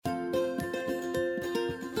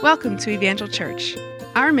Welcome to Evangel Church.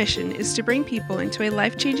 Our mission is to bring people into a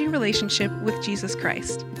life-changing relationship with Jesus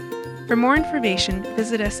Christ. For more information,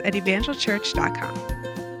 visit us at evangelchurch.com.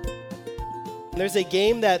 There's a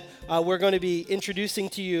game that we're going to be introducing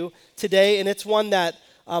to you today, and it's one that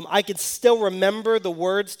I can still remember the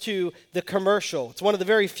words to the commercial. It's one of the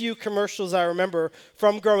very few commercials I remember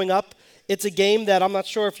from growing up. It's a game that I'm not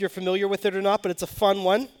sure if you're familiar with it or not, but it's a fun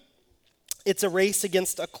one. It's a race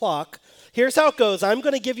against a clock. Here's how it goes. I'm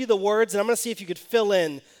going to give you the words, and I'm going to see if you could fill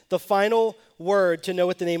in the final word to know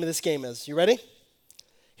what the name of this game is. You ready?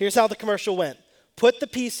 Here's how the commercial went. Put the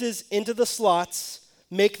pieces into the slots,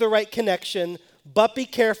 make the right connection, but be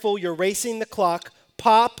careful, you're racing the clock.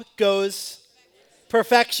 Pop goes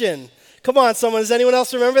perfection. Come on, someone. Does anyone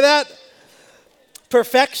else remember that?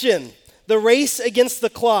 Perfection. The race against the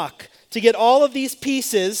clock to get all of these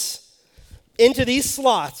pieces into these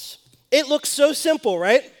slots. It looks so simple,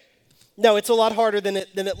 right? No, it's a lot harder than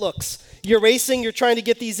it looks. You're racing, you're trying to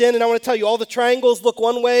get these in, and I want to tell you, all the triangles look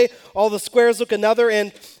one way, all the squares look another,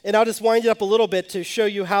 and I'll just wind it up a little bit to show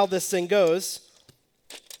you how this thing goes.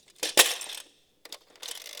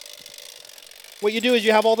 What you do is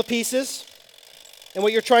you have all the pieces, and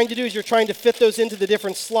what you're trying to do is you're trying to fit those into the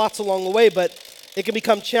different slots along the way, but it can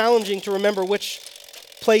become challenging to remember which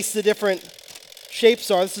place the different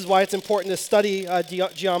shapes are. This is why it's important to study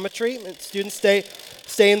geometry, and students stay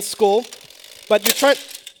in school. But you're trying,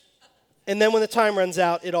 and then when the time runs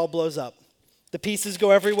out, it all blows up. The pieces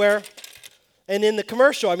go everywhere. And in the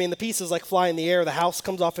commercial, the pieces like fly in the air. The house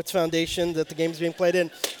comes off its foundation that the game's being played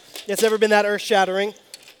in. It's never been that earth-shattering.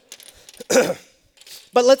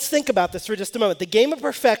 But let's think about this for just a moment. The game of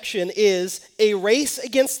perfection is a race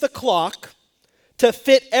against the clock to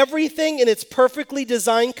fit everything in its perfectly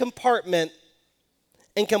designed compartment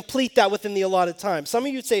and complete that within the allotted time. Some of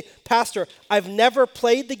you would say, Pastor, I've never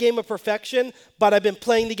played the game of perfection, but I've been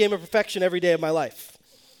playing the game of perfection every day of my life.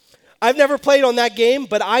 I've never played on that game,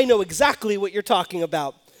 but I know exactly what you're talking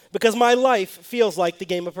about because my life feels like the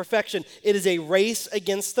game of perfection. It is a race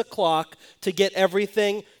against the clock to get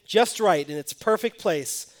everything just right in its perfect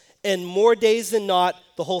place. And more days than not,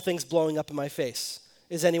 the whole thing's blowing up in my face.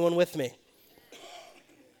 Is anyone with me?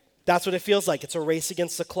 That's what it feels like. It's a race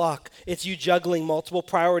against the clock. It's you juggling multiple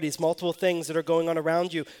priorities, multiple things that are going on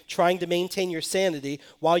around you, trying to maintain your sanity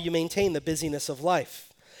while you maintain the busyness of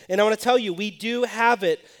life. And I want to tell you, we do have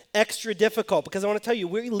it extra difficult because I want to tell you,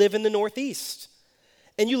 we live in the Northeast,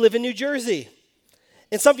 and you live in New Jersey,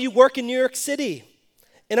 and some of you work in New York City.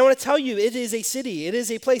 And I want to tell you, it is a city. It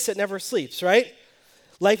is a place that never sleeps, right?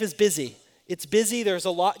 Life is busy. It's busy. There's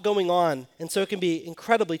a lot going on, and so it can be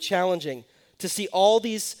incredibly challenging to see all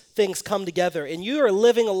these things come together, and you are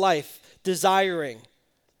living a life desiring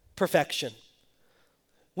perfection.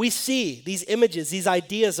 We see these images, these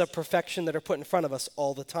ideas of perfection that are put in front of us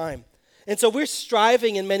all the time. And so we're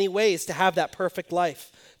striving in many ways to have that perfect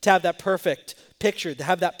life, to have that perfect picture, to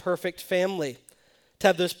have that perfect family, to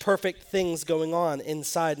have those perfect things going on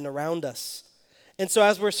inside and around us. And so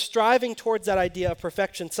as we're striving towards that idea of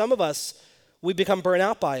perfection, some of us, we become burnt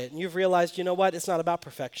out by it. And you've realized, you know what? It's not about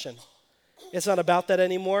perfection. It's not about that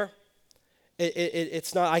anymore.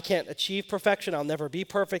 It's not, I can't achieve perfection. I'll never be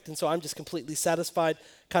perfect. And so I'm just completely satisfied,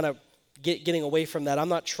 kind of getting away from that. I'm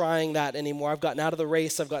not trying that anymore. I've gotten out of the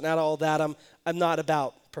race. I've gotten out of all that. I'm not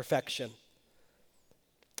about perfection.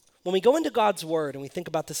 When we go into God's word and we think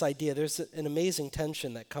about this idea, there's an amazing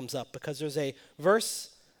tension that comes up because there's a verse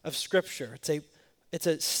of scripture. It's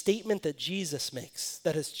a statement that Jesus makes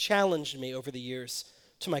that has challenged me over the years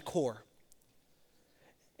to my core.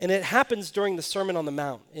 And it happens during the Sermon on the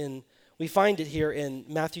Mount. We find it here in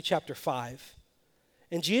Matthew chapter 5.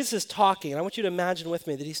 And Jesus is talking, and I want you to imagine with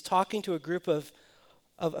me that he's talking to a group of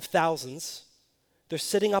thousands. They're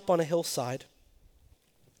sitting up on a hillside.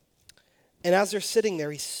 And as they're sitting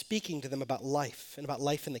there, he's speaking to them about life and about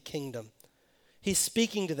life in the kingdom. He's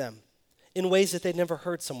speaking to them in ways that they'd never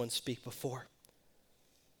heard someone speak before.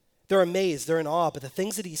 They're amazed, they're in awe, but the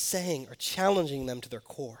things that he's saying are challenging them to their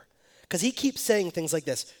core. Because he keeps saying things like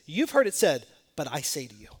this, you've heard it said, but I say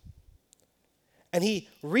to you. And he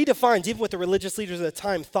redefines even what the religious leaders at the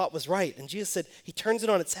time thought was right. And Jesus said, he turns it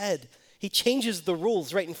on its head. He changes the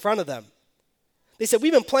rules right in front of them. They said,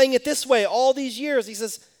 we've been playing it this way all these years. He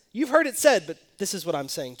says, you've heard it said, but this is what I'm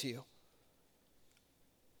saying to you.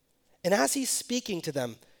 And as he's speaking to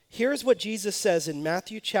them, here's what Jesus says in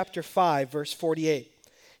Matthew chapter 5, verse 48.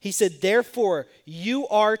 He said, therefore, you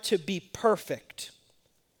are to be perfect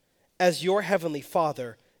as your heavenly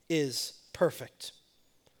Father is perfect.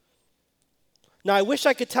 Now, I wish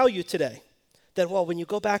I could tell you today that, well, when you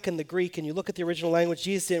go back in the Greek and you look at the original language,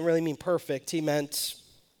 Jesus didn't really mean perfect. He meant,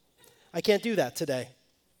 I can't do that today.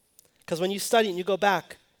 Because when you study and you go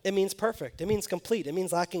back, it means perfect. It means complete. It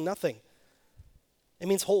means lacking nothing. It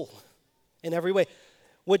means whole in every way.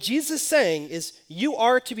 What Jesus is saying is you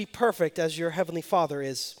are to be perfect as your heavenly Father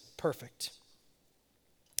is perfect.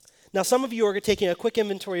 Now, some of you are taking a quick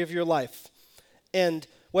inventory of your life. And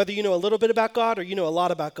whether you know a little bit about God or you know a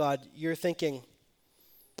lot about God, you're thinking,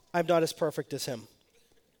 I'm not as perfect as him.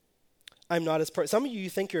 I'm not as perfect. Some of you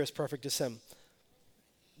think you're as perfect as him.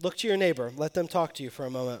 Look to your neighbor. Let them talk to you for a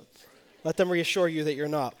moment. Let them reassure you that you're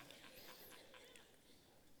not.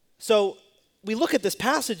 So we look at this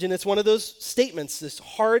passage, and it's one of those statements, this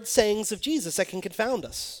hard sayings of Jesus that can confound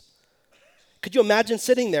us. Could you imagine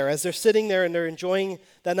sitting there as they're sitting there and they're enjoying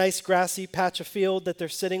that nice grassy patch of field that they're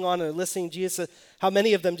sitting on and listening to Jesus? How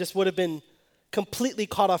many of them just would have been completely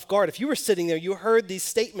caught off guard? If you were sitting there, you heard these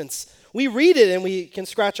statements. We read it and we can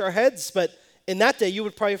scratch our heads, but in that day, you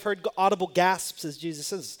would probably have heard audible gasps as Jesus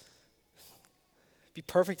says, be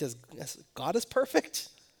perfect as God is perfect?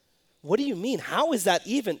 What do you mean? How is that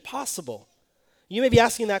even possible? You may be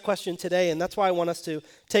asking that question today, and that's why I want us to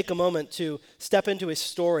take a moment to step into a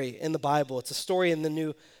story in the Bible. It's a story in the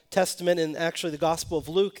New Testament and actually the Gospel of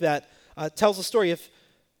Luke that tells the story of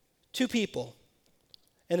two people.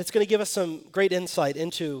 And it's going to give us some great insight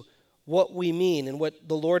into what we mean and what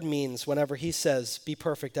the Lord means whenever he says, be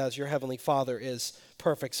perfect as your heavenly Father is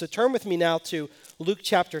perfect. So turn with me now to Luke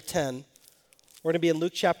chapter 10. We're going to be in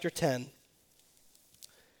Luke chapter 10.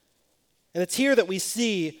 And it's here that we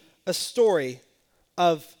see a story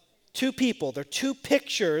of two people. They're two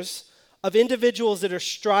pictures of individuals that are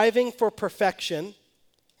striving for perfection.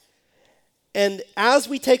 And as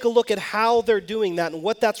we take a look at how they're doing that and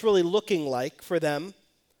what that's really looking like for them,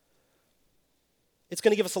 it's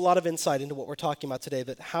going to give us a lot of insight into what we're talking about today,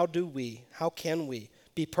 that how can we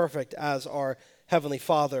be perfect as our Heavenly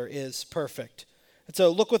Father is perfect? And so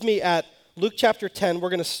look with me at Luke chapter 10. We're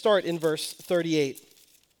going to start in verse 38.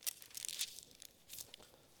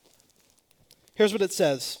 Here's what it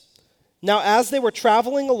says. Now, as they were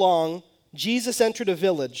traveling along, Jesus entered a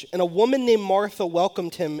village, and a woman named Martha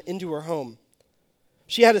welcomed him into her home.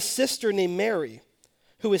 She had a sister named Mary,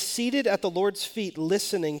 who was seated at the Lord's feet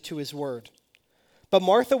listening to his word. But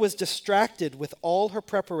Martha was distracted with all her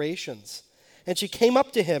preparations. And she came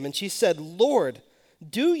up to him and she said, Lord,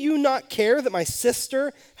 do you not care that my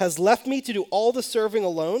sister has left me to do all the serving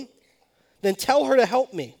alone? Then tell her to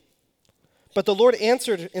help me. But the Lord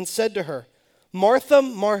answered and said to her, Martha,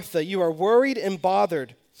 Martha, you are worried and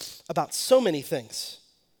bothered about so many things.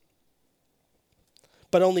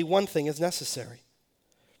 But only one thing is necessary.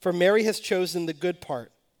 For Mary has chosen the good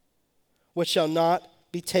part, which shall not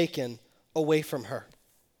be taken away from her.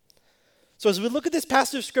 So as we look at this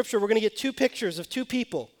passage of Scripture, we're going to get two pictures of two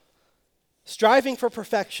people striving for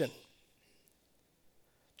perfection,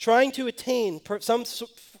 trying to attain some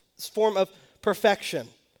form of perfection.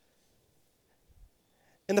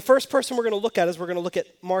 And the first person we're going to look at is we're going to look at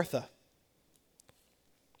Martha.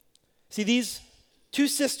 See, these two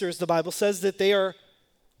sisters, the Bible says that they are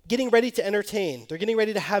getting ready to entertain. They're getting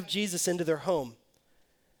ready to have Jesus into their home.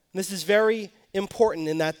 And this is very important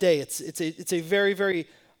in that day. It's a very, very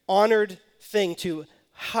honored thing to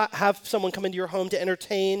have someone come into your home to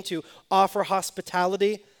entertain, to offer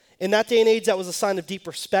hospitality. In that day and age, that was a sign of deep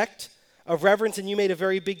respect, of reverence, and you made a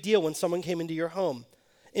very big deal when someone came into your home.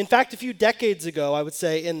 In fact, a few decades ago, I would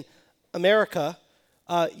say, in America,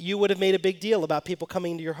 you would have made a big deal about people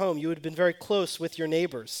coming into your home. You would have been very close with your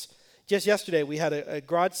neighbors. Just yesterday, we had a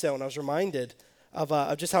garage sale, and I was reminded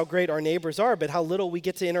of just how great our neighbors are, but how little we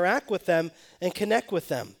get to interact with them and connect with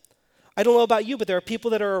them. I don't know about you, but there are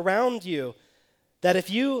people that are around you that if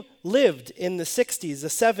you lived in the 60s, the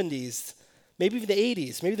 70s, maybe even the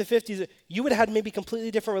 80s, maybe the 50s, you would have had maybe a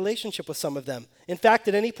completely different relationship with some of them. In fact,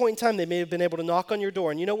 at any point in time, they may have been able to knock on your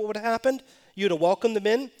door, and you know what would have happened? You would have welcomed them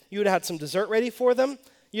in. You would have had some dessert ready for them.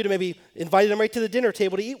 You'd have maybe invited them right to the dinner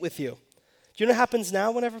table to eat with you. Do you know what happens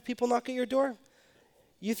now whenever people knock at your door?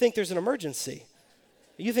 You think there's an emergency.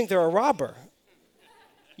 You think they're a robber.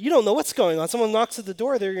 You don't know what's going on. Someone knocks at the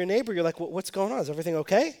door, they're your neighbor. You're like, what's going on? Is everything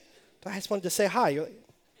okay? I just wanted to say hi. You're like,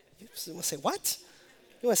 you want to say what?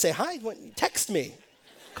 You want to say hi? Text me.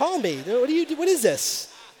 Call me. What do you do? What is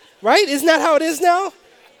this? Right? Isn't that how it is now?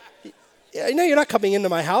 I know you're not coming into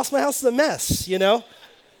my house. My house is a mess, you know?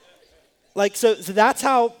 Like, so that's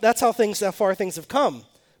how far things have come.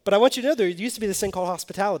 But I want you to know there used to be this thing called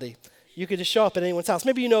hospitality. You could just show up at anyone's house.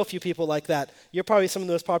 Maybe you know a few people like that. You're probably some of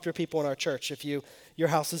the most popular people in our church if your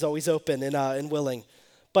house is always open and willing.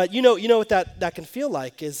 But you know what that can feel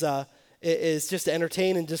like is just to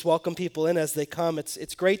entertain and just welcome people in as they come.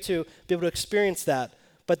 It's great to be able to experience that.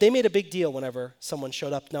 But they made a big deal whenever someone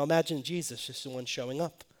showed up. Now imagine Jesus just the one showing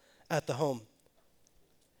up at the home.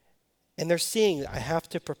 And they're seeing, I have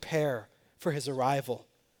to prepare for his arrival.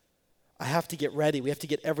 I have to get ready. We have to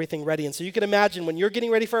get everything ready. And so you can imagine when you're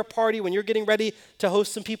getting ready for a party, when you're getting ready to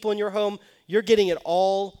host some people in your home, you're getting it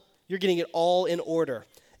all in order.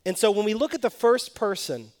 And so when we look at the first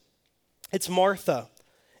person, it's Martha.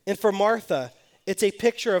 And for Martha, it's a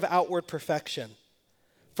picture of outward perfection.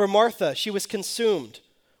 For Martha, she was consumed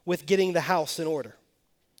with getting the house in order.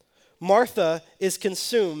 Martha is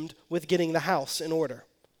consumed with getting the house in order.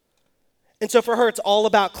 And so for her, it's all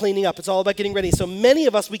about cleaning up. It's all about getting ready. So many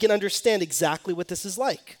of us, we can understand exactly what this is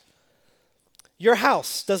like. Your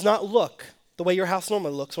house does not look the way your house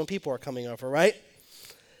normally looks when people are coming over, right?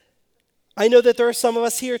 I know that there are some of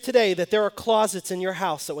us here today that there are closets in your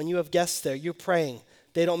house that when you have guests there, you're praying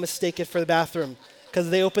they don't mistake it for the bathroom because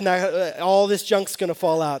they open that, all this junk's going to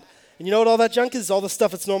fall out. And you know what all that junk is? All the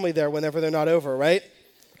stuff that's normally there whenever they're not over, right?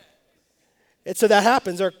 And so that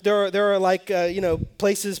happens. There are like,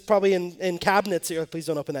 places probably in cabinets. Please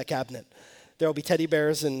don't open that cabinet. There will be teddy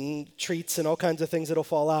bears and treats and all kinds of things that will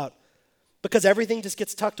fall out. Because everything just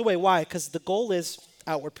gets tucked away. Why? Because the goal is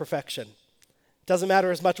outward perfection. It doesn't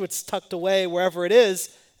matter as much what's tucked away wherever it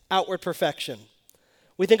is, outward perfection.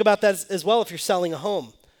 We think about that as well if you're selling a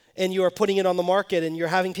home and you are putting it on the market and you're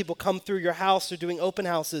having people come through your house or doing open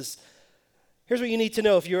houses. Here's what you need to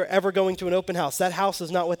know if you're ever going to an open house. That house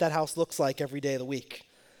is not what that house looks like every day of the week.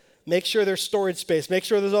 Make sure there's storage space. Make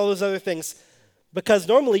sure there's all those other things. Because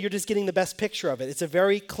normally you're just getting the best picture of it. It's a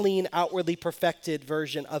very clean, outwardly perfected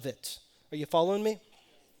version of it. Are you following me?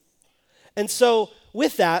 And so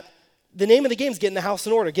with that, the name of the game is getting the house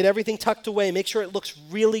in order. Get everything tucked away. Make sure it looks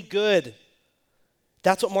really good.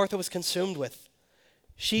 That's what Martha was consumed with.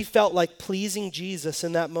 She felt like pleasing Jesus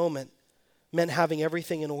in that moment meant having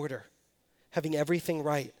everything in order. Having everything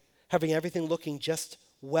right, having everything looking just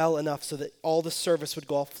well enough so that all the service would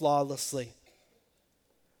go off flawlessly.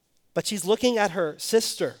 But she's looking at her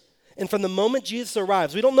sister, and from the moment Jesus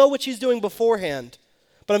arrives, we don't know what she's doing beforehand,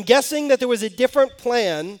 but I'm guessing that there was a different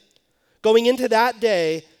plan going into that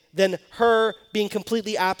day than her being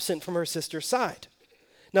completely absent from her sister's side.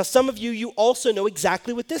 Now, some of you also know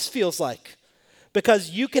exactly what this feels like, because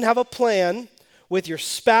you can have a plan with your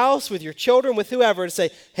spouse, with your children, with whoever, to say,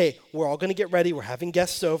 hey, we're all going to get ready. We're having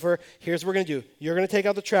guests over. Here's what we're going to do. You're going to take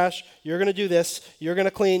out the trash. You're going to do this. You're going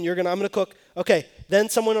to clean. I'm going to cook. Okay, then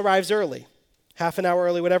someone arrives early, half an hour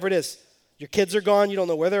early, whatever it is. Your kids are gone. You don't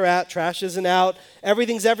know where they're at. Trash isn't out.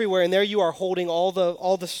 Everything's everywhere, and there you are holding all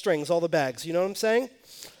the strings, all the bags. You know what I'm saying?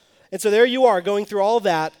 And so there you are going through all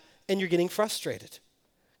that, and you're getting frustrated.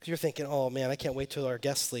 Because you're thinking, oh, man, I can't wait till our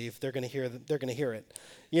guests leave. They're going to hear it. They're going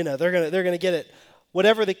to get it.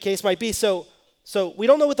 Whatever the case might be. So we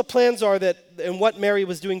don't know what the plans are and what Mary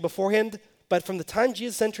was doing beforehand, but from the time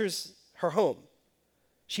Jesus enters her home,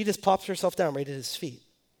 she just plops herself down right at his feet.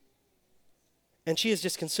 And she is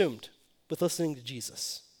just consumed with listening to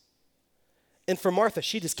Jesus. And for Martha,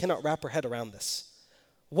 she just cannot wrap her head around this.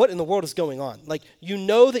 What in the world is going on? Like,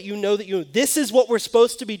 this is what we're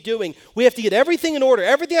supposed to be doing. We have to get everything in order.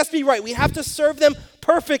 Everything has to be right. We have to serve them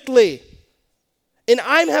perfectly. And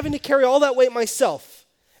I'm having to carry all that weight myself.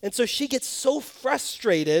 And so she gets so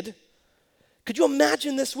frustrated. Could you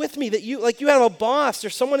imagine this with me? That you have a boss or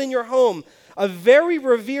someone in your home, a very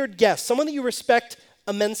revered guest, someone that you respect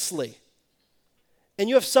immensely. And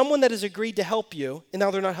you have someone that has agreed to help you, and now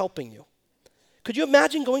they're not helping you. Could you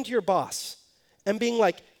imagine going to your boss and being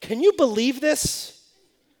like, can you believe this?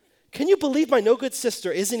 Can you believe my no good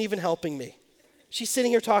sister isn't even helping me? She's sitting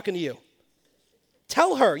here talking to you.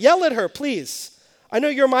 Tell her, yell at her, please. I know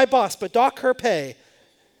you're my boss, but dock her pay.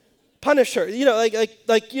 Punish her.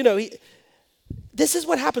 This is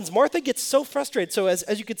what happens. Martha gets so frustrated. So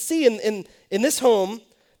as you could see in this home,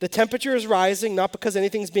 the temperature is rising, not because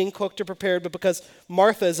anything's being cooked or prepared, but because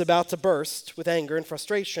Martha is about to burst with anger and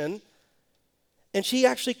frustration. And she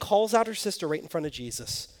actually calls out her sister right in front of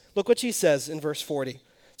Jesus. Look what she says in verse 40. It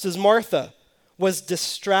says, Martha was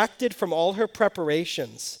distracted from all her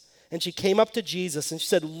preparations, and she came up to Jesus and she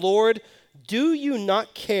said, Lord, do you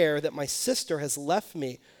not care that my sister has left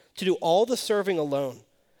me to do all the serving alone?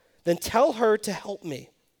 Then tell her to help me.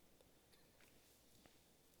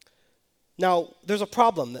 Now, there's a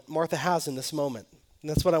problem that Martha has in this moment, and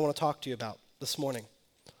that's what I want to talk to you about this morning.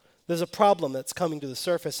 There's a problem that's coming to the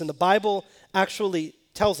surface, and the Bible actually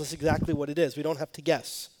tells us exactly what it is. We don't have to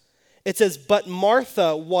guess. It says, but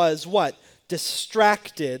Martha was what?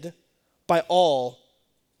 Distracted by all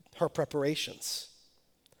her preparations.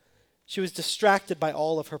 She was distracted by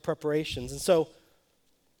all of her preparations. And so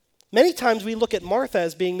many times we look at Martha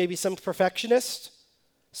as being maybe some perfectionist,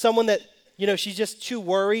 someone that, she's just too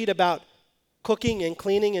worried about cooking and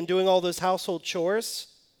cleaning and doing all those household chores.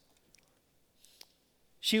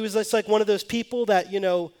 She was just like one of those people that,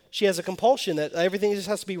 she has a compulsion that everything just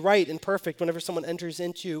has to be right and perfect whenever someone enters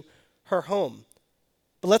into her home.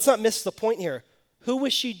 But let's not miss the point here. Who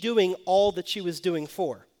was she doing all that she was doing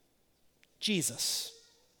for? Jesus.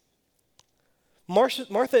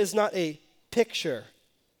 Martha is not a picture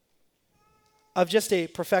of just a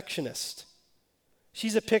perfectionist.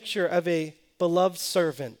 She's a picture of a beloved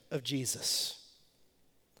servant of Jesus.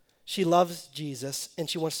 She loves Jesus and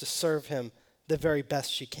she wants to serve him the very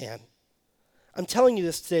best she can. I'm telling you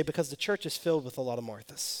this today because the church is filled with a lot of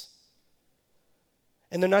Marthas.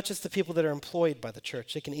 And they're not just the people that are employed by the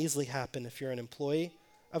church. They can easily happen if you're an employee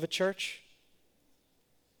of a church.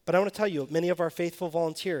 But I want to tell you, many of our faithful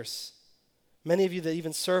volunteers, many of you that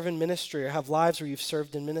even serve in ministry or have lives where you've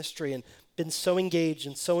served in ministry and been so engaged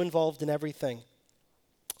and so involved in everything,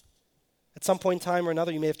 at some point in time or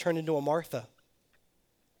another, you may have turned into a Martha.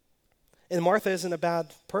 And Martha isn't a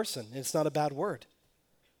bad person. It's not a bad word.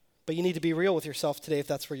 But you need to be real with yourself today if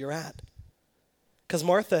that's where you're at. Because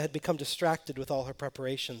Martha had become distracted with all her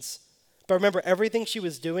preparations. But remember, everything she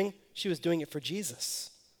was doing it for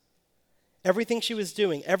Jesus. Everything she was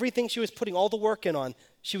doing, everything she was putting all the work in on,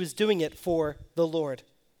 she was doing it for the Lord.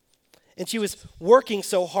 And she was working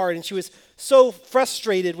so hard, and she was so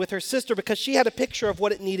frustrated with her sister because she had a picture of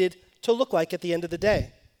what it needed to look like at the end of the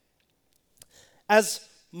day. As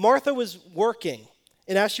Martha was working,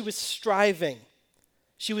 and as she was striving,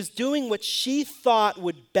 she was doing what she thought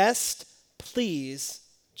would best please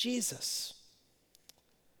Jesus.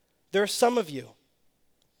 There are some of you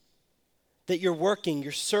that you're working,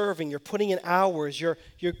 you're serving, you're putting in hours, you're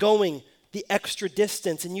going the extra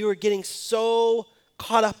distance, and you are getting so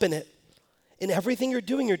caught up in it. In everything you're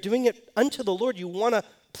doing it unto the Lord. You want to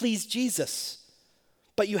please Jesus.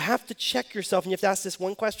 But you have to check yourself, and you have to ask this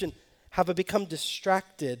one question: have I become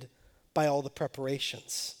distracted by all the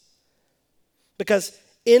preparations? Because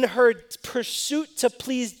in her pursuit to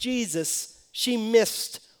please Jesus, she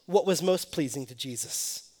missed what was most pleasing to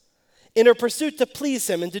Jesus. In her pursuit to please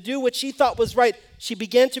him and to do what she thought was right, she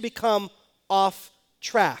began to become off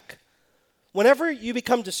track. Whenever you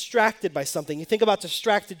become distracted by something, you think about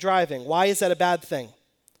distracted driving. Why is that a bad thing?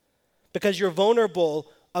 Because you're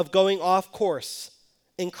vulnerable of going off course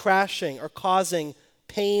and crashing or causing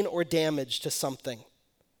pain or damage to something.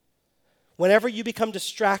 Whenever you become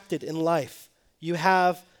distracted in life, you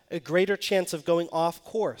have a greater chance of going off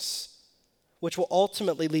course, which will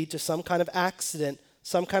ultimately lead to some kind of accident,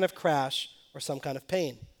 some kind of crash, or some kind of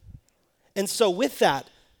pain. And so with that,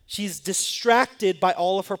 she's distracted by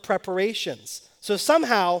all of her preparations. So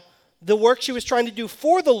somehow, the work she was trying to do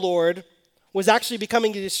for the Lord was actually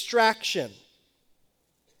becoming a distraction.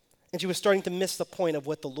 And she was starting to miss the point of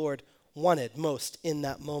what the Lord wanted most in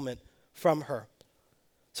that moment from her.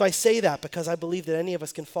 So I say that because I believe that any of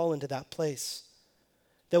us can fall into that place,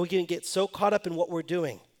 that we can get so caught up in what we're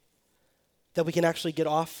doing that we can actually get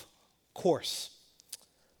off course.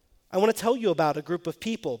 I want to tell you about a group of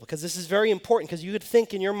people because this is very important, because you would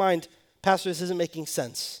think in your mind, Pastor, this isn't making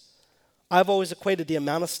sense. I've always equated the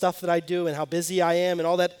amount of stuff that I do and how busy I am and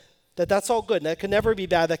all that's all good. And that can never be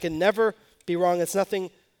bad. That can never be wrong. It's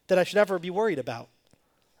nothing that I should ever be worried about.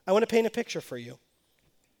 I want to paint a picture for you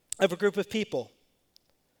of a group of people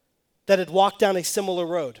that had walked down a similar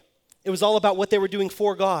road. It was all about what they were doing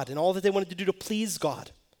for God and all that they wanted to do to please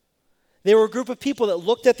God. They were a group of people that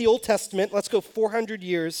looked at the Old Testament, let's go 400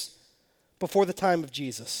 years before the time of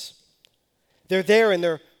Jesus. They're there and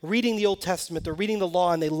they're reading the Old Testament, they're reading the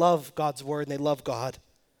law, and they love God's word and they love God.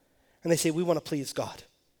 And they say, we want to please God.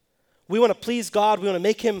 We want to please God, we want to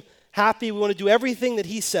make him happy, we want to do everything that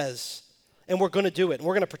he says, and we're going to do it, and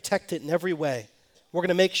we're going to protect it in every way. We're going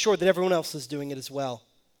to make sure that everyone else is doing it as well.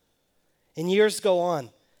 And years go on,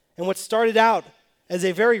 and what started out as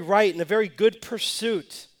a very right and a very good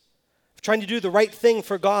pursuit of trying to do the right thing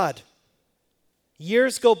for God,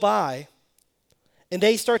 years go by, and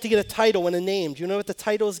they start to get a title and a name. Do you know what the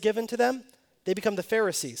title is given to them? They become the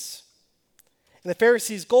Pharisees. And the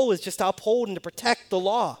Pharisees' goal is just to uphold and to protect the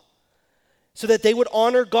law so that they would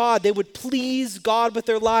honor God, they would please God with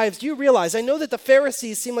their lives. Do you realize, I know that the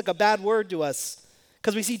Pharisees seem like a bad word to us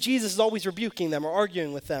because we see Jesus is always rebuking them or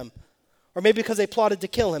arguing with them, or maybe because they plotted to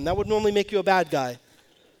kill him. That would normally make you a bad guy.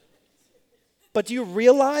 But do you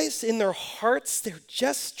realize in their hearts they're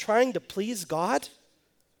just trying to please God?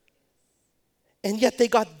 And yet they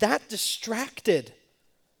got that distracted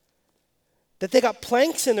that they got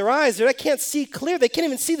planks in their eyes. They can't see clear. They can't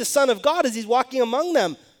even see the Son of God as he's walking among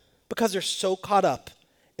them because they're so caught up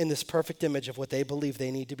in this perfect image of what they believe they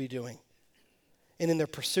need to be doing and in their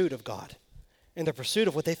pursuit of God. In the pursuit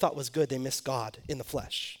of what they thought was good, they missed God in the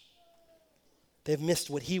flesh. They've missed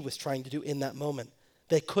what he was trying to do in that moment.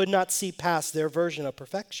 They could not see past their version of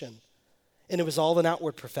perfection. And it was all an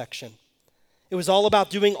outward perfection. It was all about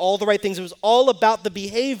doing all the right things. It was all about the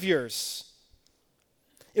behaviors.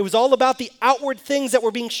 It was all about the outward things that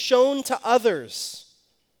were being shown to others.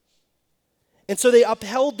 And so they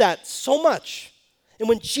upheld that so much. And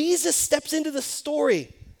when Jesus steps into the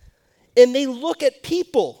story and they look at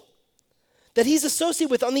people that he's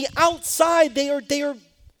associated with on the outside,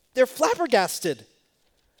 they're flabbergasted.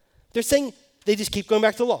 They're saying, they just keep going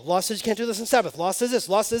back to the law. Law says you can't do this on Sabbath. Law says this.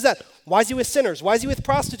 Law says that. Why is he with sinners? Why is he with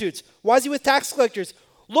prostitutes? Why is he with tax collectors?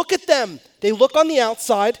 Look at them. They look on the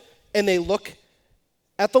outside and they look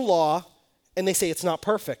at the law and they say it's not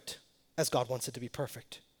perfect as God wants it to be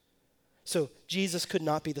perfect. So Jesus could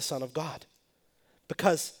not be the Son of God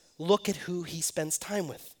because look at who he spends time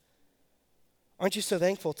with. Aren't you so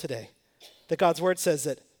thankful today that God's word says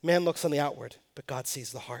that man looks on the outward, but God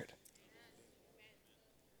sees the heart?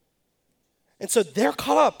 And so they're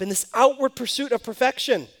caught up in this outward pursuit of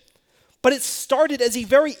perfection. But it started as a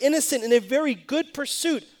very innocent and a very good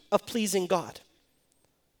pursuit of pleasing God.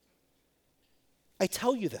 I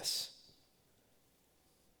tell you this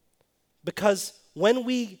because when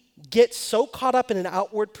we get so caught up in an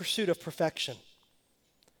outward pursuit of perfection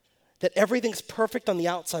that everything's perfect on the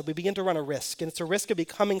outside, we begin to run a risk. And it's a risk of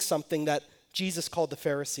becoming something that Jesus called the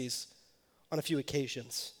Pharisees on a few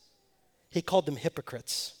occasions. He called them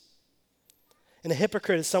hypocrites. And a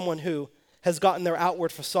hypocrite is someone who has gotten their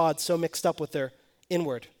outward facade so mixed up with their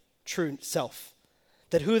inward, true self,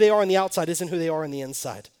 that who they are on the outside isn't who they are on the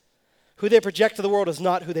inside. Who they project to the world is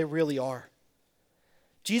not who they really are.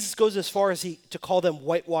 Jesus goes as far as to call them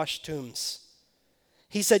whitewashed tombs.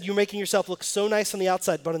 He said, you're making yourself look so nice on the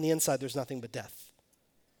outside, but on the inside there's nothing but death.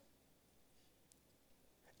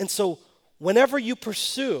 And so whenever you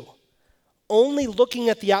pursue only looking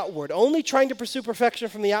at the outward, only trying to pursue perfection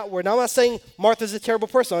from the outward. Now, I'm not saying Martha's a terrible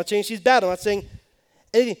person. I'm not saying she's bad. I'm not saying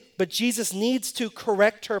anything. But Jesus needs to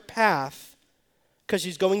correct her path because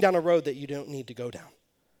she's going down a road that you don't need to go down.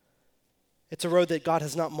 It's a road that God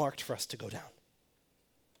has not marked for us to go down.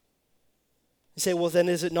 You say, well, then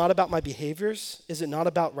is it not about my behaviors? Is it not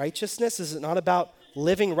about righteousness? Is it not about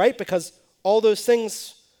living right? Because all those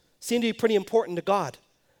things seem to be pretty important to God.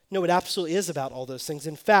 No, it absolutely is about all those things.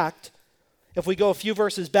 In fact, if we go a few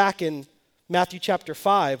verses back in Matthew chapter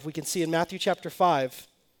 5, we can see in Matthew chapter 5,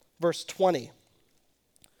 verse 20,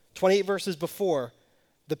 28 verses before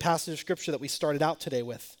the passage of scripture that we started out today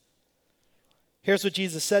with. Here's what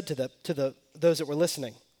Jesus said to those that were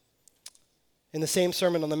listening in the same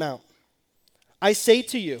Sermon on the Mount. I say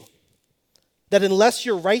to you that unless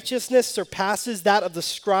your righteousness surpasses that of the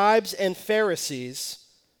scribes and Pharisees,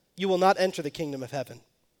 you will not enter the kingdom of heaven.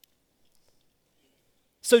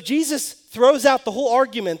 So Jesus throws out the whole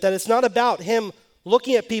argument that it's not about him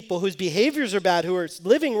looking at people whose behaviors are bad, who are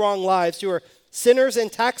living wrong lives, who are sinners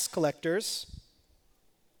and tax collectors.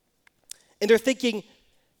 And they're thinking,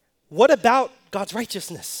 what about God's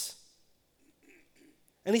righteousness?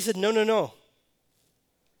 And he said, no.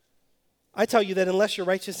 I tell you that unless your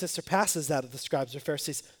righteousness surpasses that of the scribes or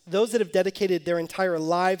Pharisees, those that have dedicated their entire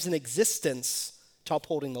lives and existence to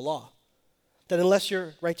upholding the law, that unless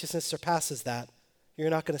your righteousness surpasses that, you're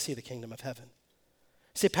not going to see the kingdom of heaven.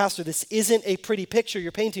 You say, Pastor, this isn't a pretty picture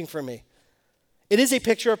you're painting for me. It is a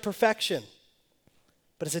picture of perfection,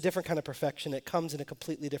 but it's a different kind of perfection. It comes in a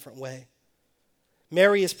completely different way.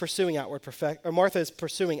 Martha is pursuing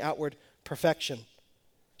outward perfection.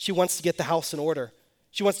 She wants to get the house in order.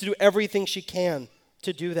 She wants to do everything she can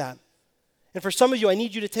to do that. And for some of you, I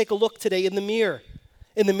need you to take a look today in the mirror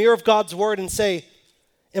of God's word and say,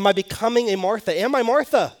 am I becoming a Martha? Am I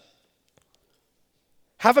Martha?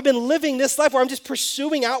 Have I been living this life where I'm just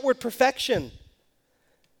pursuing outward perfection?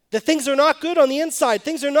 That things are not good on the inside.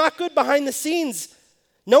 Things are not good behind the scenes.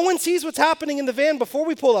 No one sees what's happening in the van before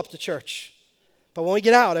we pull up to church. But when we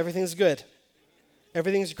get out, everything's good.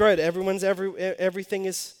 Everything's good. Everything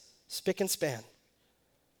is spick and span.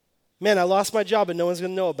 Man, I lost my job and no one's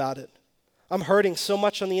going to know about it. I'm hurting so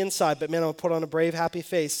much on the inside, but man, I'm going to put on a brave, happy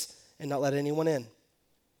face and not let anyone in.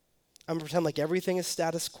 I'm going to pretend like everything is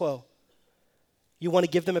status quo. You want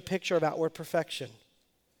to give them a picture of outward perfection.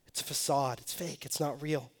 It's a facade. It's fake. It's not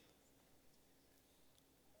real.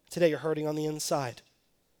 Today you're hurting on the inside.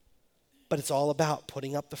 But it's all about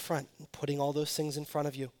putting up the front and putting all those things in front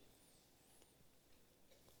of you.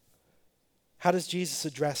 How does Jesus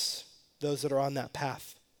address those that are on that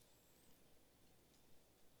path?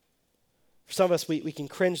 For some of us, we can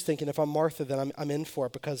cringe thinking if I'm Martha, then I'm in for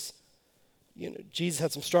it because Jesus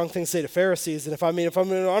had some strong things to say to Pharisees, and if I'm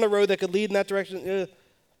on a road that could lead in that direction,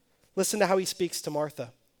 listen to how he speaks to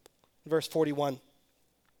Martha. Verse 41.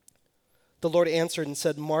 The Lord answered and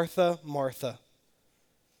said, Martha, Martha,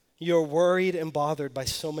 you're worried and bothered by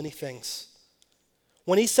so many things.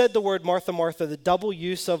 When he said the word Martha, Martha, the double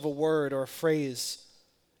use of a word or a phrase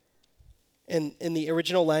in the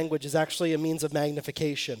original language is actually a means of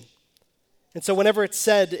magnification. And so whenever it's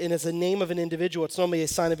said and as a name of an individual, it's normally a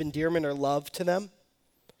sign of endearment or love to them.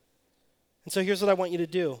 And so here's what I want you to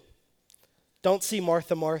do. Don't see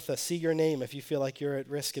Martha, Martha. See your name if you feel like you're at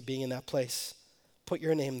risk of being in that place. Put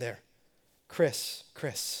your name there. Chris,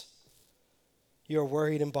 Chris. You're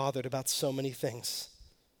worried and bothered about so many things.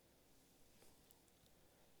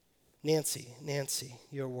 Nancy, Nancy,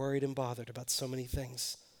 you're worried and bothered about so many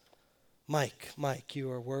things. Mike, Mike,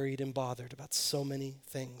 you are worried and bothered about so many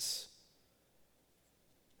things.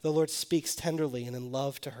 The Lord speaks tenderly and in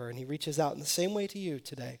love to her, and he reaches out in the same way to you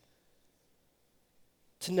today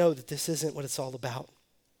to know that this isn't what it's all about.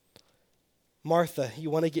 Martha, you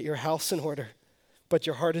want to get your house in order, but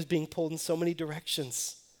your heart is being pulled in so many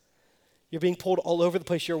directions. You're being pulled all over the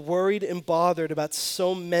place. You're worried and bothered about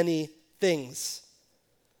so many things.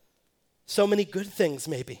 So many good things,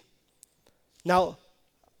 maybe. Now,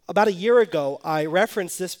 about a year ago, I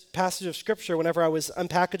referenced this passage of Scripture whenever I was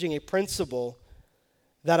unpackaging a principle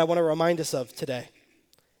that I want to remind us of today.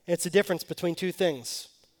 And it's a difference between two things.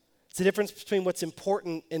 It's a difference between what's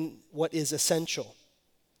important and what is essential.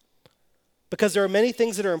 Because there are many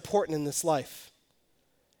things that are important in this life.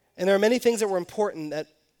 And there are many things that were important that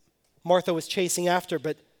Martha was chasing after,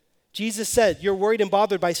 but Jesus said, you're worried and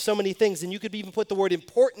bothered by so many things, and you could even put the word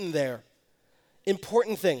important there.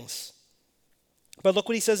 Important things. But look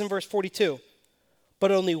what he says in verse 42.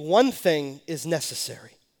 But only one thing is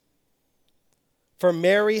necessary. For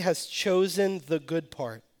Mary has chosen the good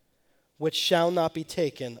part, which shall not be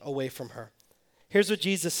taken away from her. Here's what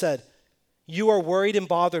Jesus said. You are worried and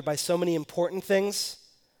bothered by so many important things,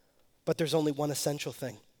 but there's only one essential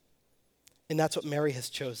thing. And that's what Mary has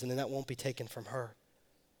chosen, and that won't be taken from her.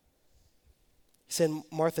 He said,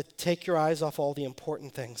 Martha, take your eyes off all the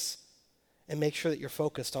important things and make sure that you're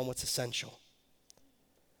focused on what's essential.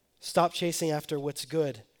 Stop chasing after what's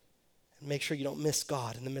good and make sure you don't miss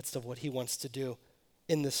God in the midst of what he wants to do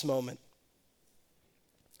in this moment.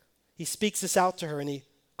 He speaks this out to her and he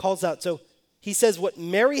calls out. So he says what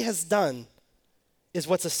Mary has done is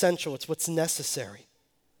what's essential. It's what's necessary.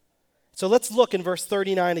 So let's look in verse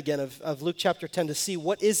 39 again of Luke chapter 10 to see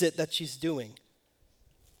what is it that she's doing.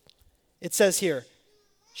 It says here,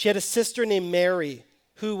 she had a sister named Mary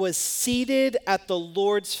who was seated at the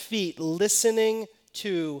Lord's feet listening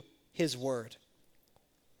to his word.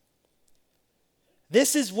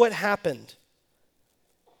 This is what happened.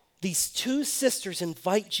 These two sisters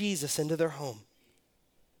invite Jesus into their home.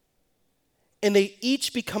 And they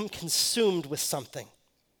each become consumed with something.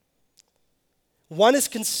 One is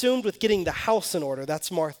consumed with getting the house in order.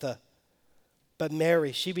 That's Martha. But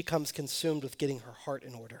Mary, she becomes consumed with getting her heart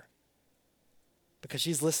in order. Because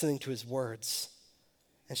she's listening to his words.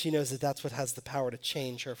 And she knows that that's what has the power to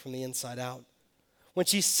change her from the inside out. When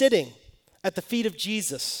she's sitting at the feet of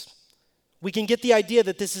Jesus, we can get the idea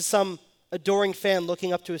that this is some adoring fan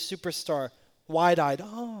looking up to a superstar, wide-eyed,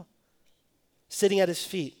 sitting at his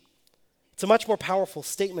feet. It's a much more powerful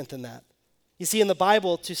statement than that. You see, in the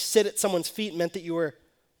Bible, to sit at someone's feet meant that you were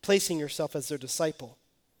placing yourself as their disciple.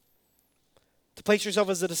 To place yourself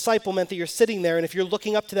as a disciple meant that you're sitting there, and if you're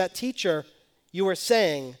looking up to that teacher, you are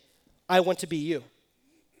saying, I want to be you.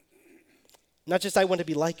 Not just I want to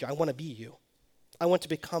be like you, I want to be you. I want to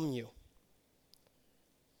become you.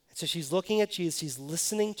 And so she's looking at Jesus, she's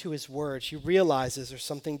listening to his word. She realizes there's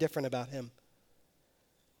something different about him.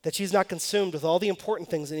 That she's not consumed with all the important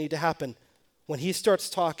things that need to happen. When he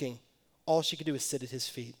starts talking, all she could do is sit at his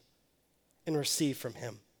feet and receive from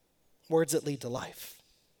him words that lead to life.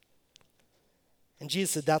 And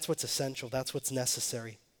Jesus said that's what's essential, that's what's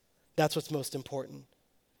necessary, that's what's most important.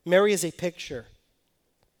 Mary is a picture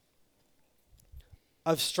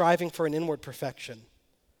of striving for an inward perfection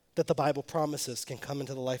that the Bible promises can come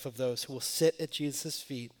into the life of those who will sit at Jesus'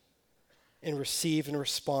 feet and receive and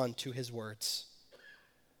respond to his words.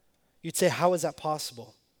 You'd say, how is that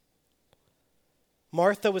possible?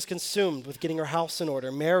 Martha was consumed with getting her house in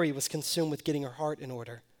order. Mary was consumed with getting her heart in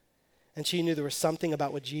order. And she knew there was something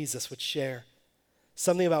about what Jesus would share,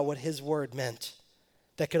 something about what his word meant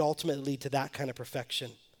that could ultimately lead to that kind of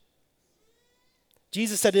perfection.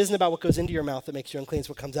 Jesus said it isn't about what goes into your mouth that makes you unclean, it's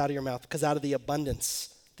what comes out of your mouth, because out of the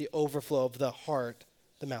abundance, the overflow of the heart,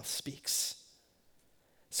 the mouth speaks.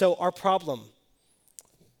 So our problem,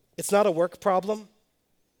 it's not a work problem.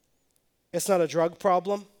 It's not a drug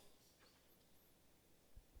problem.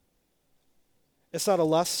 It's not a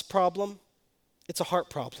lust problem. It's a heart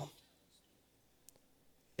problem.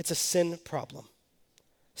 It's a sin problem.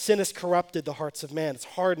 Sin has corrupted the hearts of man. It's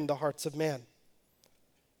hardened the hearts of man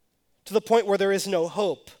to the point where there is no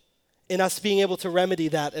hope in us being able to remedy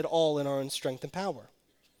that at all in our own strength and power.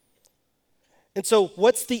 And so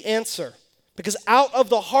what's the answer? Because out of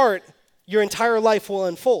the heart, your entire life will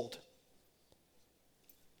unfold.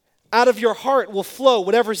 Out of your heart will flow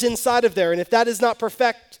whatever's inside of there. And if that is not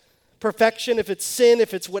perfection, if it's sin,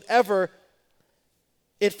 if it's whatever,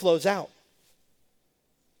 it flows out.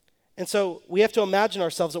 And so we have to imagine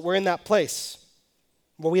ourselves that we're in that place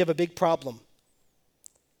where we have a big problem.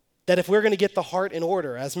 That if we're going to get the heart in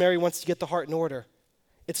order, as Mary wants to get the heart in order,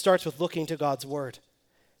 it starts with looking to God's word.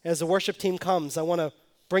 As the worship team comes, I want to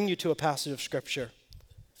bring you to a passage of Scripture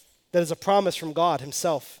that is a promise from God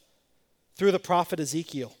himself through the prophet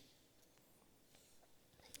Ezekiel.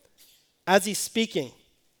 As he's speaking,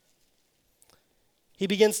 he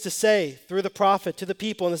begins to say through the prophet to the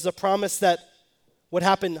people, and this is a promise that would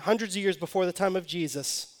happen hundreds of years before the time of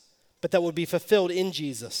Jesus, but that would be fulfilled in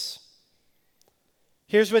Jesus.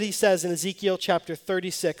 Here's what he says in Ezekiel chapter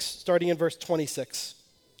 36, starting in verse 26.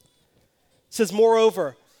 It says,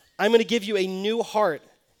 "Moreover, I'm going to give you a new heart,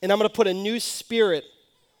 and I'm going to put a new spirit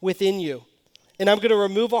within you. And I'm going to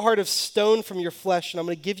remove a heart of stone from your flesh, and I'm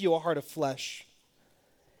going to give you a heart of flesh.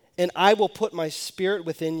 And I will put my spirit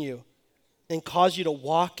within you and cause you to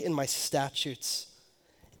walk in my statutes.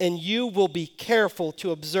 And you will be careful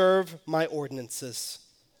to observe my ordinances."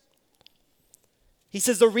 He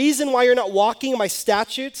says, the reason why you're not walking in my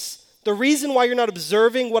statutes, the reason why you're not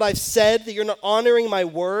observing what I've said, that you're not honoring my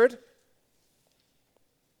word,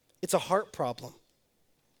 it's a heart problem.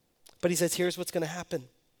 But he says, here's what's going to happen.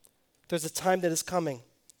 There's a time that is coming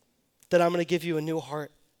that I'm going to give you a new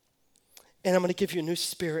heart. And I'm going to give you a new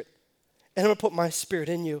spirit. And I'm going to put my spirit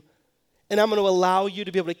in you. And I'm going to allow you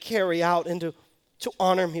to be able to carry out and to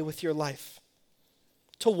honor me with your life.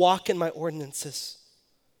 To walk in my ordinances.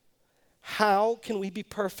 How can we be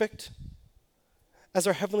perfect as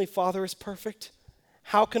our Heavenly Father is perfect?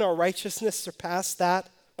 How can our righteousness surpass that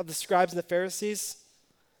of the scribes and the Pharisees?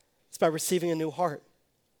 It's by receiving a new heart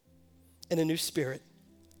and a new spirit.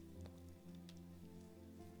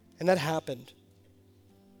 And that happened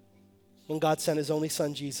when God sent his only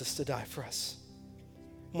son, Jesus, to die for us.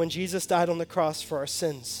 When Jesus died on the cross for our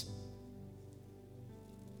sins,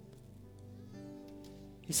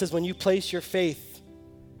 he says, when you place your faith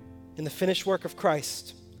in the finished work of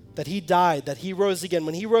Christ, that he died, that he rose again.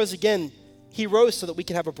 When he rose again, he rose so that we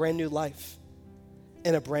can have a brand new life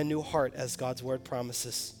and a brand new heart, as God's word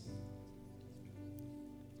promises.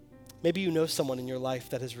 Maybe you know someone in your life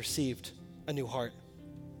that has received a new heart.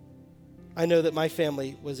 I know that my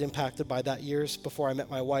family was impacted by that years before I met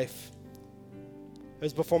my wife. It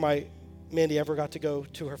was before Mandy ever got to go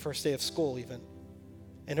to her first day of school even.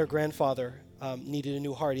 And her grandfather needed a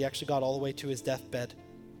new heart. He actually got all the way to his deathbed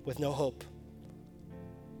with no hope.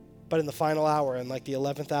 But in the final hour, in like the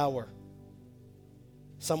 11th hour,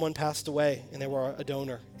 someone passed away and they were a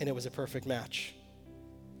donor, and it was a perfect match.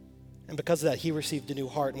 And because of that, he received a new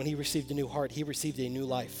heart. When he received a new heart, he received a new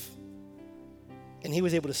life. And he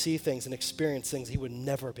was able to see things and experience things he would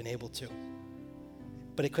never have been able to.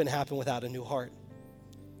 But it couldn't happen without a new heart.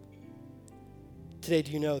 Today,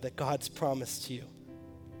 do you know that God's promise to you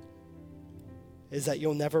is that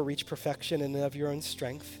you'll never reach perfection in and of your own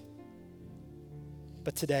strength?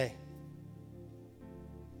 But today,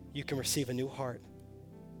 you can receive a new heart,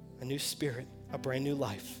 a new spirit, a brand new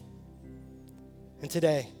life. And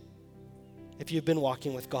today, if you've been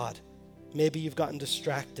walking with God, maybe you've gotten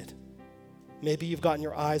distracted. Maybe you've gotten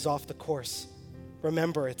your eyes off the course.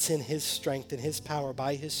 Remember, it's in his strength and his power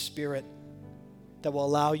by his spirit that will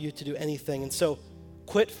allow you to do anything. And so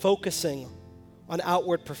quit focusing on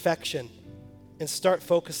outward perfection and start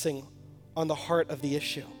focusing on the heart of the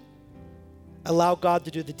issue. Allow God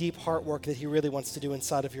to do the deep heart work that he really wants to do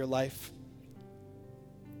inside of your life.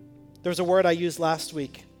 There was a word I used last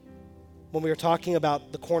week when we were talking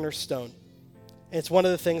about the cornerstone. And it's one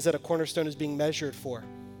of the things that a cornerstone is being measured for.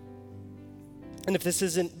 And if this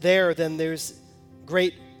isn't there, then there's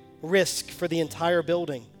great risk for the entire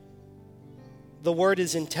building. The word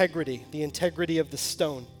is integrity, the integrity of the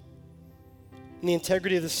stone. And the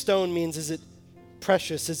integrity of the stone means, is it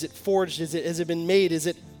precious? Is it forged? Has it been made? Is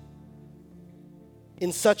it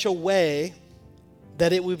in such a way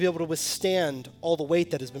that it will be able to withstand all the weight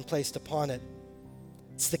that has been placed upon it?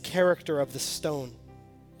 It's the character of the stone.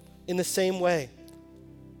 In the same way,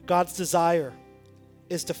 God's desire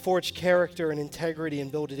is to forge character and integrity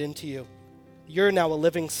and build it into you. You're now a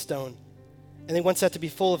living stone And he wants that to be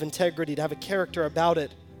full of integrity, to have a character about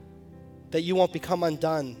it, that you won't become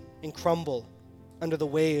undone and crumble under the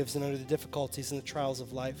waves and under the difficulties and the trials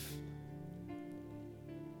of life.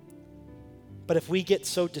 But if we get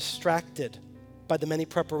so distracted by the many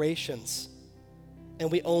preparations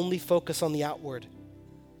and we only focus on the outward,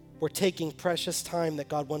 we're taking precious time that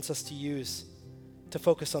God wants us to use to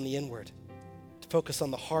focus on the inward, to focus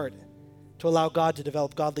on the heart, to allow God to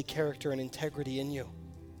develop godly character and integrity in you.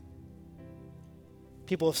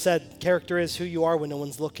 People have said character is who you are when no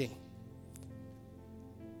one's looking.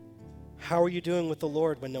 How are you doing with the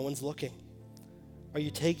Lord when no one's looking? Are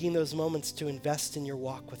you taking those moments to invest in your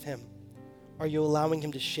walk with Him? Are you allowing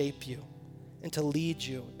Him to shape you and to lead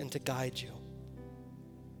you and to guide you?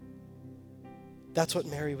 That's what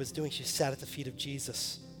Mary was doing. She sat at the feet of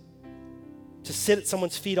Jesus. To sit at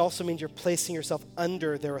someone's feet also means you're placing yourself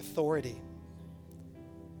under their authority.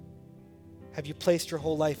 Have you placed your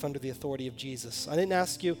whole life under the authority of Jesus? I didn't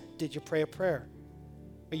ask you, did you pray a prayer?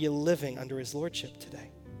 Are you living under His lordship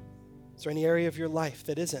today? Is there any area of your life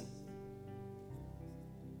that isn't?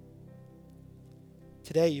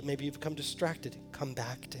 Today, maybe you've become distracted. Come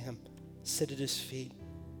back to Him. Sit at His feet.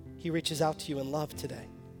 He reaches out to you in love today.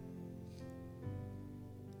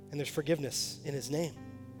 And there's forgiveness in His name.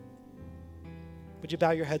 Would you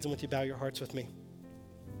bow your heads and would you bow your hearts with me?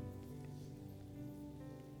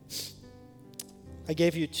 I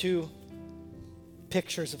gave you two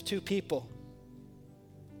pictures of two people.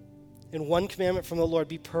 And one commandment from the Lord,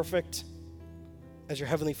 be perfect as your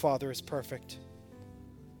Heavenly Father is perfect.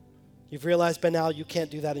 You've realized by now you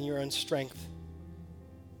can't do that in your own strength.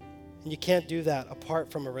 And you can't do that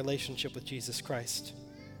apart from a relationship with Jesus Christ.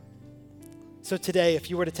 So today, if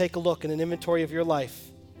you were to take a look in an inventory of your life,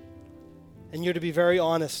 and you're to be very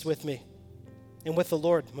honest with me and with the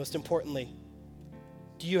Lord, most importantly,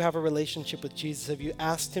 do you have a relationship with Jesus? Have you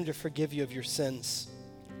asked Him to forgive you of your sins?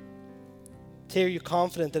 Today, are you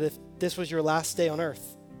confident that if this was your last day on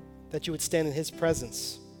earth, that you would stand in His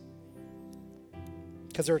presence?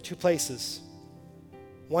 Because there are two places.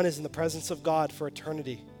 One is in the presence of God for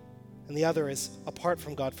eternity, and the other is apart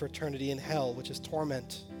from God for eternity in hell, which is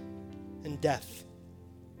torment and death.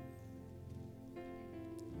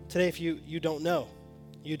 Today, if you don't know,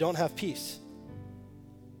 you don't have peace.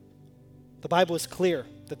 The Bible is clear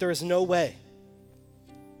that there is no way.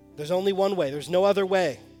 There's only one way. There's no other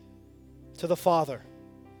way to the Father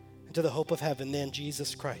and to the hope of heaven than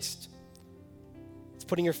Jesus Christ. It's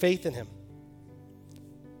putting your faith in Him,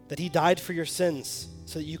 that He died for your sins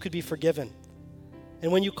so that you could be forgiven.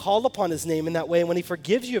 And when you call upon His name in that way, and when He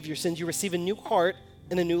forgives you of your sins, you receive a new heart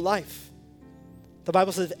and a new life. The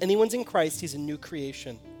Bible says if anyone's in Christ, he's a new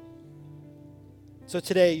creation. So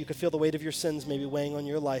today, you could feel the weight of your sins maybe weighing on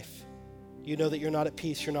your life. You know that you're not at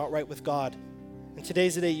peace, you're not right with God. And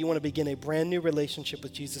today's the day you want to begin a brand new relationship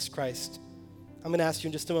with Jesus Christ. I'm going to ask you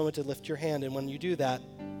in just a moment to lift your hand, and when you do that,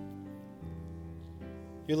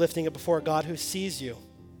 you're lifting it before a God who sees you.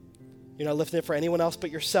 You're not lifting it for anyone else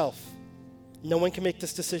but yourself. No one can make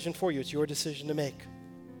this decision for you. It's your decision to make.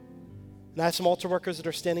 And I have some altar workers that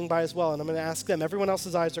are standing by as well, and I'm going to ask them. Everyone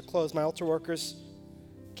else's eyes are closed. My altar workers,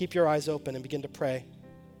 keep your eyes open and begin to pray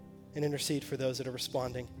and intercede for those that are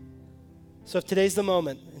responding. So if today's the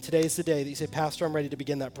moment and today's the day that you say, Pastor, I'm ready to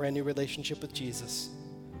begin that brand new relationship with Jesus,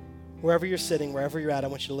 wherever you're sitting, wherever you're at, I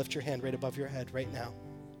want you to lift your hand right above your head right now.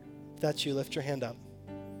 If that's you, lift your hand up.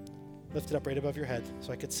 Lift it up right above your head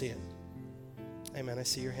so I could see it. Amen. I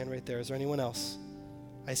see your hand right there. Is there anyone else?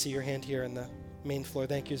 I see your hand here in the main floor.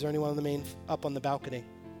 Thank you. Is there anyone on the main, up on the balcony?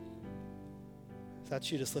 If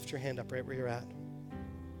that's you, just lift your hand up right where you're at.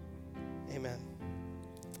 Amen.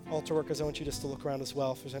 Altar workers, I want you just to look around as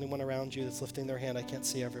well. If there's anyone around you that's lifting their hand, I can't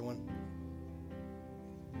see everyone.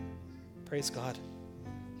 Praise God.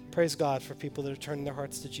 Praise God for people that are turning their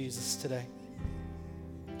hearts to Jesus today.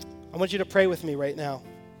 I want you to pray with me right now.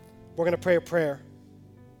 We're going to pray a prayer.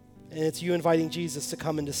 And it's you inviting Jesus to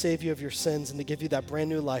come and to save you of your sins and to give you that brand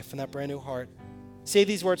new life and that brand new heart. Say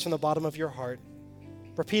these words from the bottom of your heart.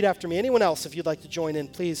 Repeat after me. Anyone else, if you'd like to join in,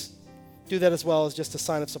 please do that as well as just a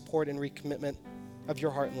sign of support and recommitment of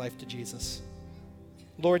your heart and life to Jesus.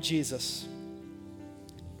 Lord Jesus,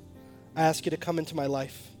 I ask you to come into my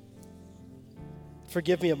life.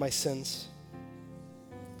 Forgive me of my sins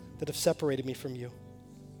that have separated me from you.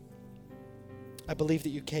 I believe that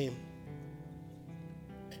you came,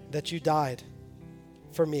 that you died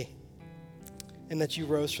for me, and that you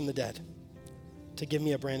rose from the dead to give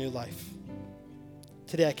me a brand new life.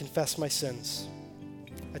 Today I confess my sins.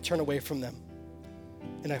 I turn away from them,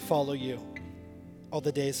 and I follow you all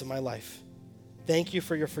the days of my life. Thank you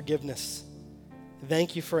for your forgiveness.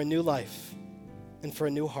 Thank you for a new life and for a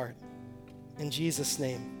new heart. In Jesus'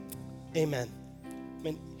 name, amen.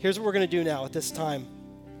 Here's what we're going to do now at this time.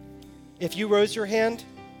 If you rose your hand,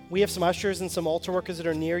 we have some ushers and some altar workers that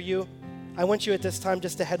are near you. I want you at this time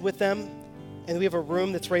just to head with them. And we have a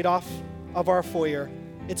room that's right off of our foyer.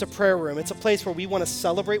 It's a prayer room. It's a place where we want to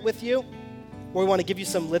celebrate with you, where we want to give you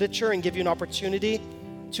some literature and give you an opportunity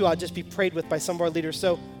to just be prayed with by some of our leaders.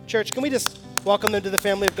 So, church, can we just welcome them to the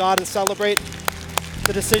family of God and celebrate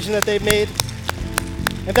the decision that they've made?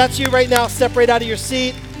 If that's you right now, step right out of your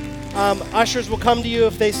seat. Ushers will come to you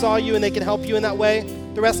if they saw you and they can help you in that way.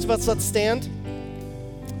 The rest of us, let's stand.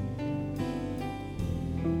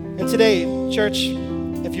 And today, church,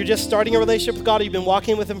 if you're just starting a relationship with God or you've been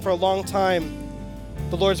walking with Him for a long time,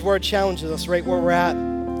 the Lord's Word challenges us right where we're at.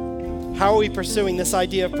 How are we pursuing this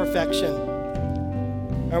idea of perfection?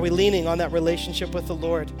 Are we leaning on that relationship with the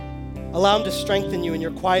Lord? Allow Him to strengthen you in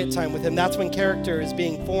your quiet time with Him. That's when character is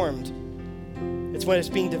being formed. It's when it's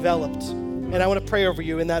being developed. And I want to pray over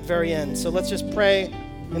you in that very end. So let's just pray,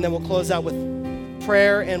 and then we'll close out with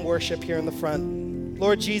prayer and worship here in the front.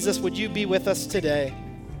 Lord Jesus, would you be with us today?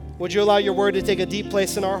 Would you allow your word to take a deep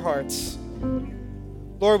place in our hearts?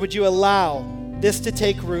 Lord, would you allow this to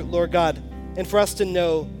take root, Lord God, and for us to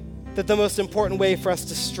know that the most important way for us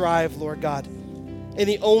to strive, Lord God, and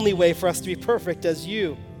the only way for us to be perfect as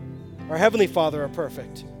you, our Heavenly Father, are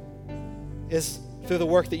perfect, is through the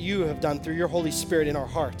work that you have done through your Holy Spirit in our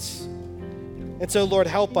hearts. And so, Lord,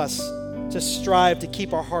 help us to strive to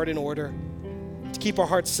keep our heart in order, to keep our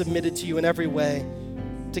hearts submitted to you in every way,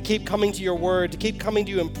 to keep coming to your word, to keep coming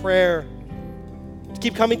to you in prayer, to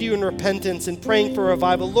keep coming to you in repentance and praying for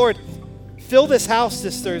revival. Lord, fill this house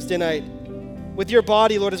this Thursday night with your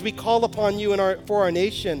body, Lord, as we call upon you for our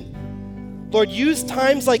nation. Lord, use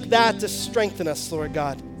times like that to strengthen us, Lord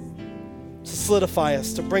God, to solidify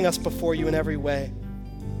us, to bring us before you in every way.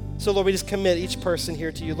 So, Lord, we just commit each person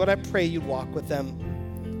here to you. Lord, I pray you'd walk with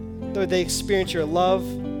them. Lord, they experience your love,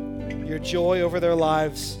 your joy over their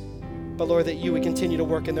lives. But, Lord, that you would continue to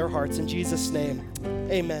work in their hearts. In Jesus' name,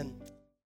 amen.